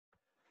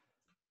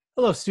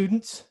Hello,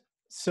 students.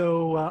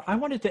 I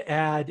wanted to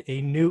add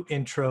a new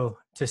intro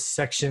to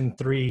section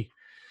 3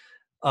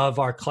 of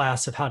our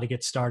class of how to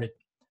get started,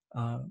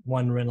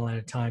 one rental at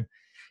a time.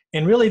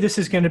 And really, this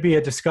is going to be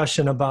a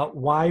discussion about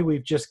why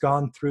we've just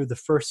gone through the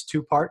first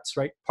two parts,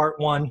 right?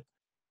 Part 1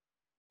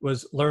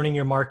 was learning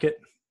your market,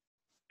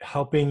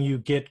 helping you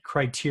get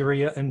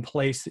criteria in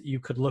place that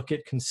you could look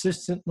at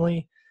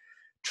consistently,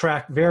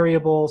 track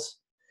variables,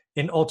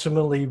 and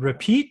ultimately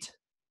repeat.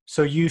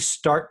 So you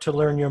start to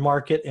learn your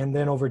market, and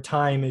then over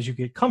time, as you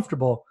get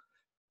comfortable,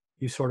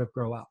 you sort of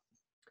grow out.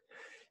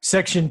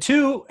 Section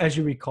 2, as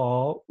you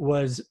recall,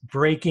 was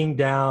breaking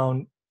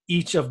down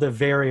each of the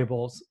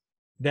variables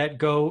that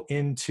go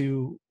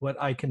into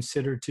what I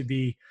consider to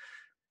be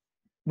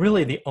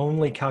really the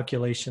only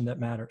calculation that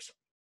matters.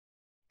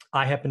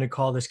 I happen to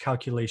call this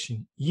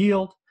calculation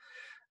yield.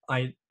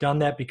 I've done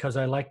that because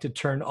I like to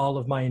turn all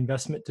of my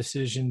investment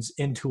decisions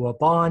into a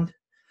bond.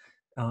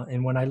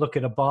 And when I look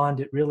at a bond,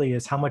 it really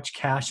is how much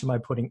cash am I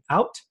putting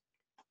out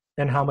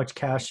and how much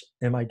cash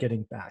am I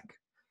getting back.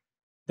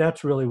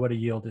 That's really what a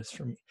yield is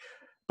for me.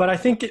 But I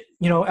think,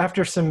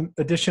 after some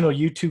additional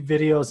YouTube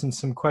videos and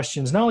some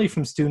questions, not only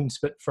from students,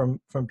 but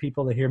from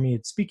people that hear me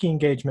at speaking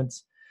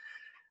engagements,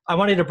 I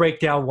wanted to break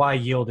down why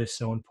yield is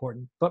so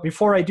important. But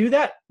before I do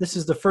that, this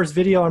is the first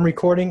video I'm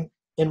recording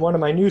in one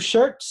of my new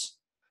shirts.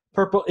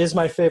 Purple is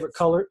my favorite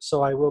color,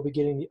 so I will be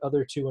getting the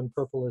other two in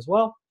purple as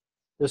well.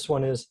 This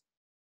one is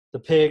the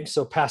pig,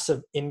 so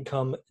passive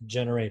income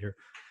generator.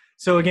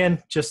 So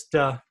again, just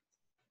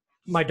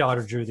my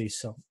daughter drew these,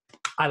 so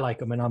I like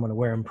them and I'm going to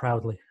wear them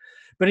proudly.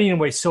 But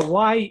anyway, so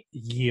why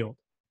yield?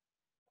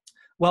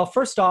 Well,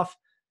 first off,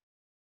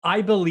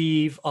 I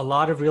believe a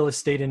lot of real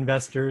estate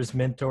investors,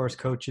 mentors,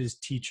 coaches,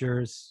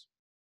 teachers,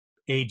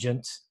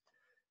 agents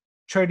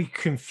try to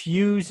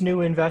confuse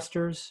new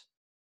investors,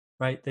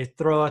 right? They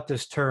throw out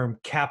this term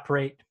cap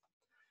rate.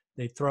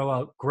 They throw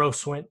out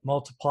gross rent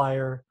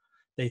multiplier.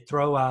 They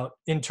throw out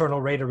internal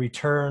rate of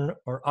return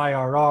or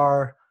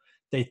IRR.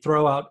 They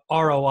throw out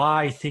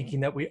ROI,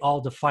 thinking that we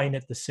all define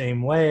it the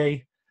same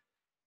way.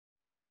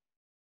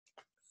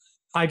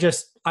 I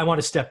want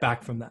to step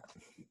back from that,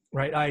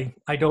 right?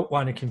 I don't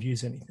want to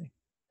confuse anything.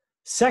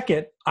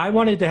 Second, I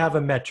wanted to have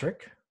a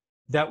metric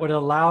that would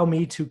allow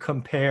me to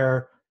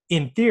compare,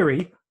 in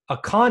theory, a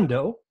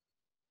condo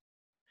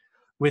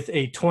with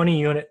a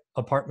 20-unit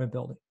apartment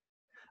building.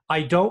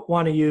 I don't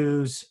want to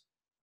use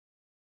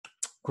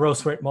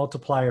gross rent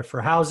multiplier for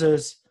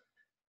houses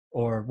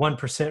or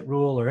 1%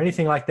 rule or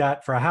anything like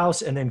that for a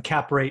house and then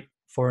cap rate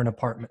for an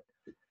apartment,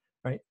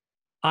 right?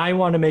 I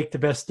want to make the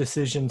best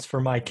decisions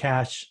for my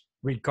cash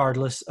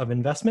regardless of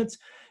investments.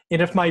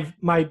 And if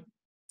my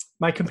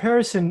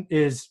comparison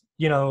is,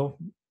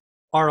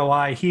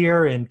 ROI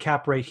here and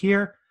cap rate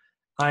here,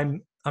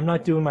 I'm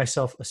not doing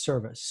myself a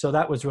service. So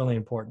that was really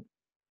important.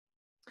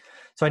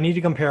 So I need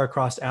to compare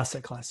across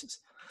asset classes.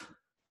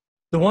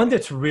 The one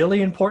that's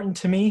really important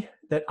to me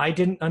that I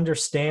didn't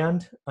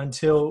understand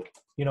until,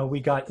 we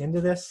got into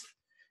this,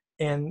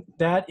 and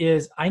that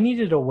is I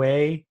needed a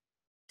way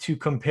to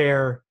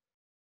compare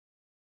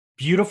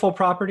beautiful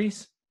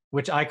properties,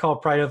 which I call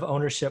pride of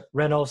ownership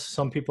rentals,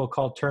 some people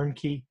call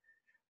turnkey,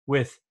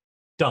 with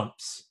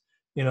dumps,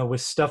 with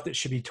stuff that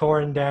should be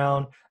torn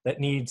down, that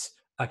needs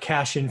a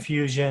cash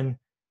infusion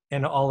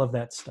and all of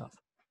that stuff.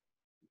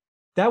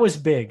 That was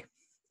big.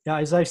 Now,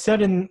 as I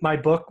said in my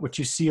book, which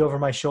you see over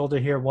my shoulder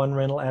here, One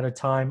Rental at a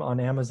Time on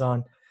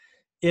Amazon,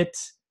 it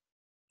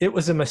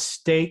was a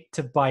mistake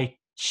to buy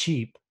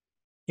cheap.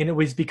 And it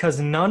was because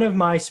none of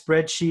my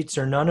spreadsheets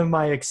or none of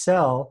my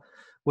Excel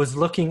was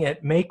looking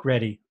at make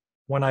ready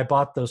when I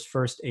bought those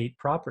first 8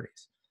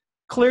 properties.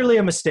 Clearly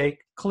a mistake,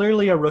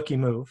 clearly a rookie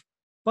move,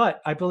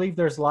 but I believe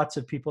there's lots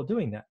of people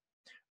doing that,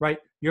 right?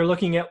 You're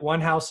looking at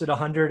one house at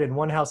 100 and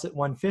one house at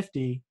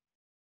 150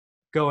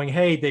 going,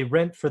 hey, they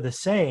rent for the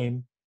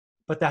same,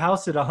 but the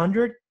house at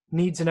 100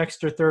 needs an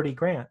extra 30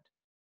 grand.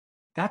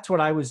 That's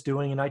what I was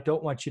doing, and I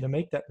don't want you to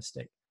make that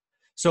mistake.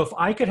 So if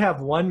I could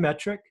have one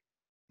metric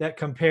that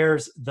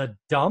compares the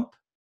dump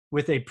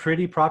with a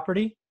pretty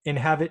property and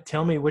have it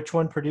tell me which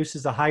one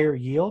produces a higher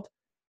yield,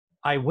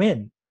 I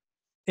win.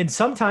 And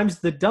sometimes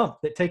the dump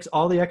that takes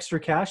all the extra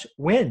cash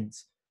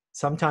wins.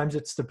 Sometimes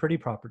it's the pretty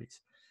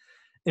properties.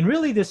 And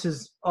really this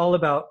is all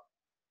about,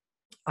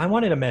 I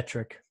wanted a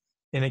metric,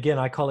 and again,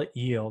 I call it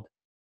yield,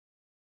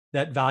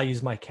 that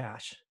values my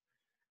cash,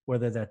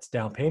 whether that's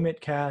down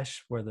payment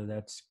cash, whether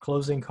that's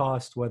closing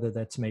cost, whether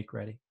that's make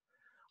ready.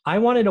 I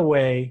wanted a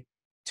way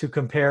to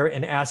compare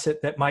an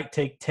asset that might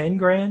take 10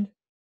 grand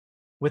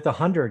with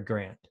 100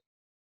 grand,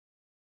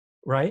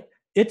 right?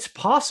 It's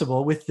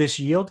possible with this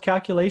yield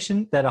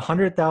calculation that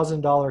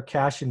 $100,000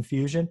 cash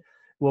infusion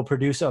will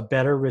produce a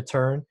better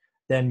return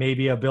than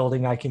maybe a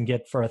building I can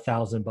get for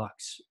 $1,000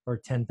 or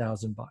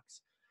 $10,000.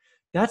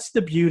 That's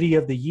the beauty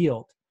of the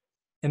yield.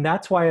 And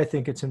that's why I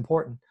think it's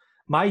important.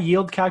 My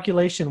yield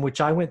calculation,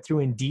 which I went through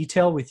in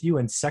detail with you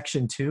in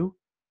section 2,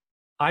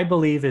 I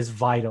believe is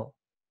vital.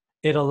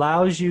 It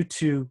allows you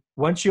to,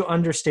 once you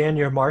understand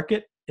your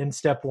market in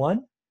step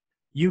 1,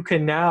 you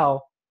can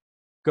now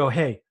go,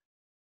 hey,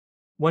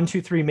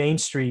 123 Main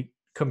Street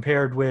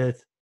compared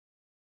with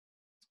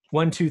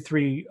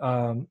 123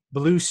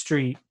 Blue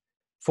Street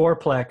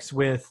fourplex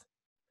with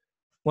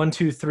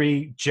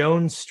 123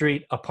 Jones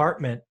Street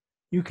apartment,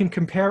 you can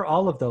compare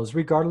all of those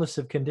regardless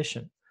of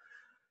condition.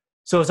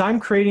 So as I'm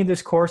creating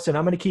this course, and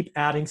I'm going to keep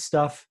adding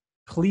stuff,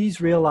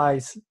 please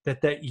realize that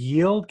that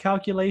yield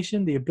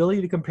calculation, the ability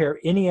to compare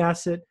any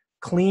asset,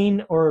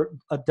 clean or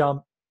a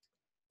dump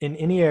in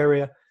any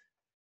area,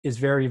 is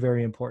very,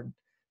 very important.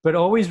 But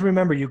always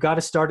remember, you got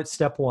to start at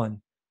step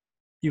one.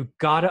 You've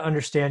got to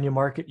understand your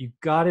market. You've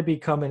got to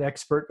become an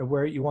expert of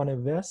where you want to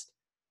invest.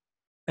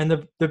 And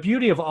the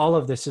beauty of all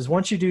of this is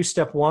once you do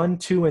step 1,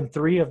 2, and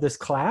 3 of this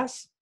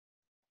class,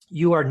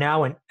 you are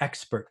now an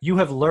expert. You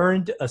have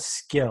learned a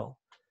skill,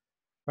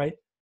 right?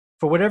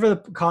 For whatever the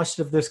cost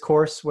of this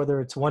course, whether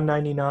it's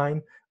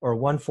 $199 or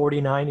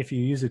 $149 if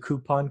you use a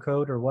coupon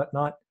code or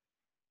whatnot,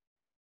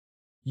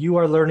 you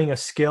are learning a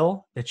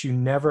skill that you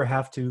never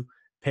have to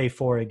pay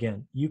for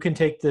again. You can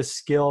take this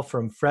skill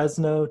from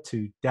Fresno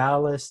to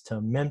Dallas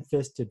to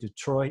Memphis to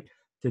Detroit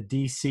to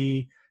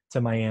DC to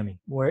Miami,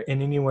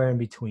 and anywhere in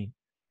between.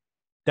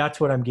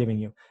 That's what I'm giving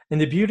you. And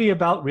the beauty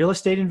about real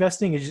estate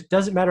investing is it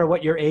doesn't matter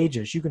what your age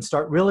is. You can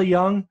start really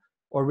young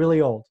or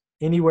really old,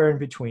 anywhere in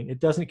between. It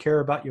doesn't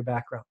care about your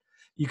background.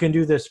 You can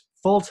do this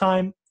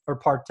full-time or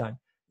part-time.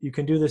 You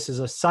can do this as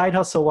a side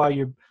hustle while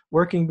you're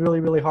working really,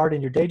 really hard in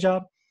your day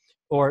job,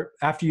 or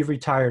after you've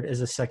retired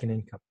as a second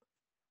income.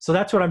 So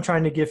that's what I'm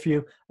trying to give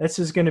you. This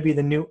is going to be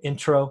the new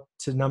intro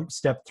to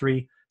step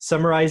 3,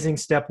 summarizing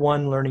step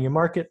 1, learning your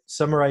market,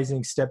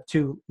 summarizing step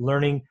 2,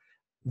 learning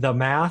the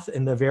math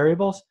and the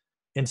variables,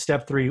 and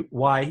step 3,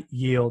 why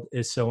yield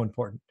is so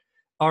important.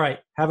 All right,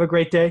 have a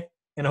great day,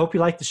 and I hope you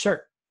like the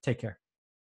shirt. Take care.